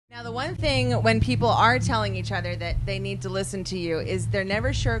Now, the one thing when people are telling each other that they need to listen to you is they're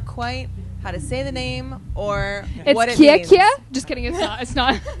never sure quite how to say the name or what it Kye means. Kye? Just kidding, it's not. It's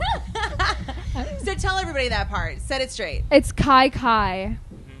not. So tell everybody that part. Set it straight. It's Kye Kye.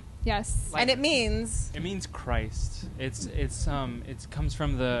 Yes. And it means? It means Christ. It comes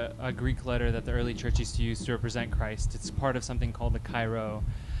from a Greek letter that the early church used to use to represent Christ. It's part of something called the Cairo.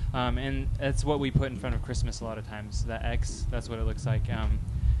 And that's what we put in front of Christmas a lot of times. That X, that's what it looks like.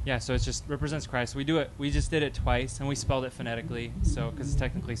 Yeah, so it just represents Christ. We just did it twice, and we spelled it phonetically, so because it's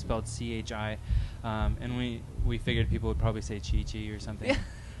technically spelled C-H-I, and we figured people would probably say Chi-Chi or something. Yeah.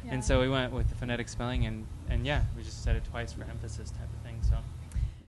 And so we went with the phonetic spelling, and yeah, we just said it twice for emphasis type of thing, so.